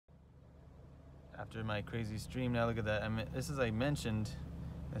after my crazy stream. Now look at that. This is, I mentioned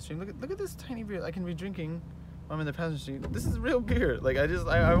that stream. Look at this tiny beer I can be drinking while I'm in the passenger seat. This is real beer. Like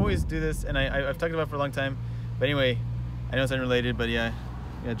I always do this, and I've talked about it for a long time. But anyway, I know it's unrelated, but yeah,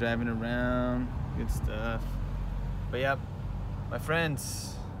 driving around, good stuff. But yeah, my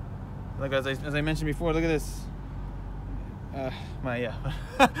friends, like as I mentioned before, look at this. I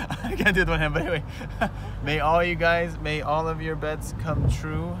can't do it with one hand, but anyway, may all of your bets come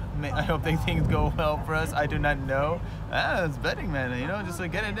true. I hope things go well for us. I do not know. It's betting, man. Just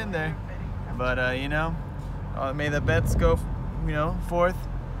like get it in there. But may the bets go, forth.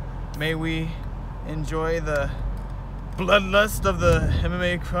 May we enjoy the bloodlust of the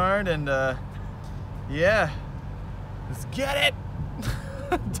MMA card, and yeah, let's get it.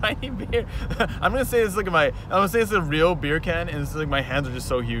 Tiny beer. I'm gonna say this is a real beer can, and it's like my hands are just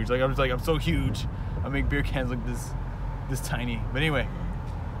so huge. Like I'm so huge. I make beer cans like this tiny. But anyway,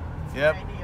 yep.